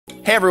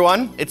Hey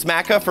everyone, it's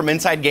Macca from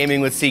Inside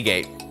Gaming with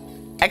Seagate.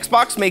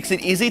 Xbox makes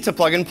it easy to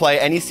plug and play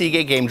any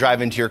Seagate Game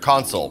Drive into your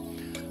console.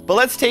 But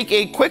let's take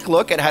a quick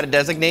look at how to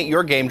designate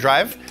your game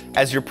drive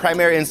as your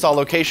primary install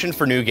location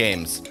for new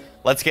games.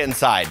 Let's get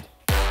inside.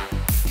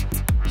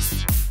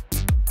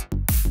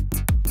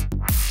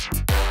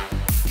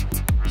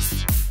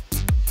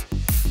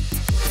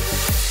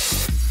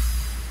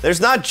 There's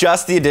not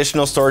just the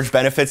additional storage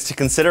benefits to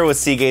consider with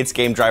Seagate's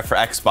Game Drive for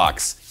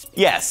Xbox.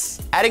 Yes,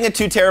 adding a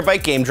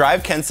 2TB game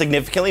drive can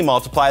significantly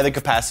multiply the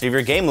capacity of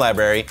your game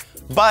library,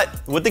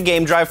 but with the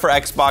Game Drive for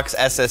Xbox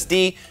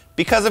SSD,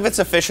 because of its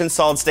efficient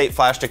solid-state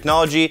flash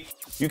technology,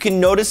 you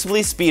can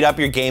noticeably speed up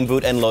your game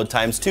boot and load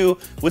times too,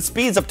 with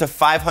speeds up to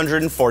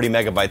 540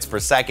 megabytes per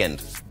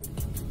second.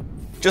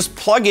 Just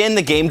plug in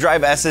the Game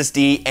Drive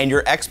SSD and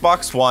your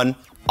Xbox One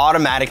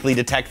automatically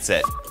detects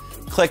it.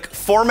 Click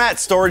Format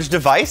Storage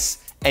Device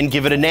and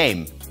give it a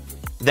name.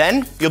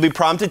 Then, you'll be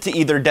prompted to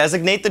either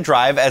designate the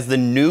drive as the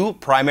new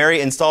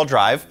primary install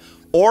drive,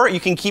 or you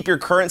can keep your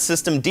current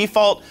system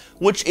default,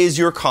 which is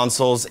your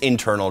console's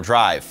internal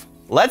drive.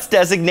 Let's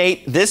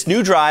designate this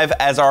new drive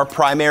as our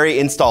primary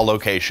install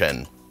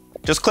location.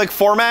 Just click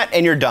Format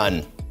and you're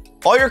done.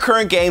 All your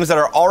current games that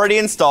are already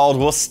installed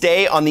will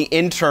stay on the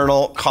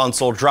internal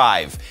console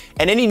drive,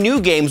 and any new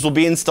games will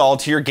be installed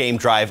to your Game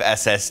Drive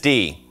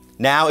SSD.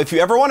 Now, if you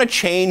ever want to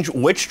change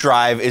which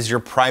drive is your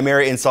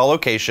primary install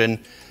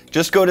location,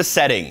 just go to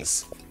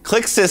Settings,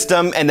 click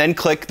System, and then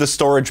click the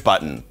Storage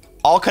button.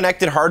 All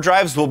connected hard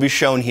drives will be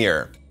shown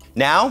here.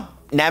 Now,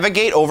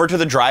 navigate over to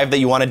the drive that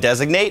you want to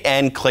designate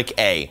and click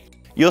A.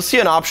 You'll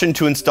see an option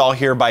to install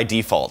here by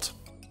default.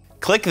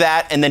 Click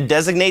that and then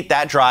designate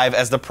that drive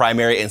as the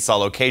primary install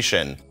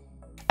location.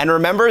 And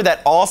remember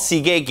that all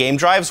Seagate game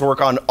drives work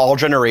on all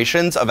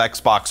generations of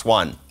Xbox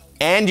One.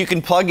 And you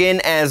can plug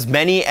in as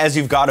many as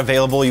you've got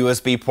available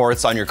USB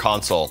ports on your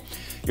console.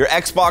 Your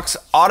Xbox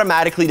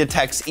automatically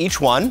detects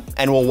each one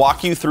and will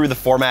walk you through the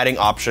formatting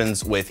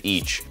options with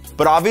each.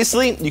 But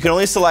obviously, you can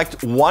only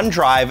select one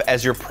drive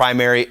as your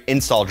primary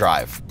install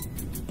drive.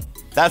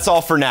 That's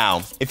all for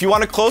now. If you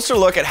want a closer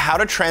look at how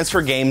to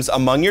transfer games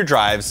among your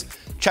drives,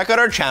 check out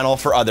our channel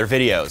for other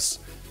videos.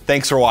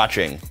 Thanks for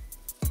watching.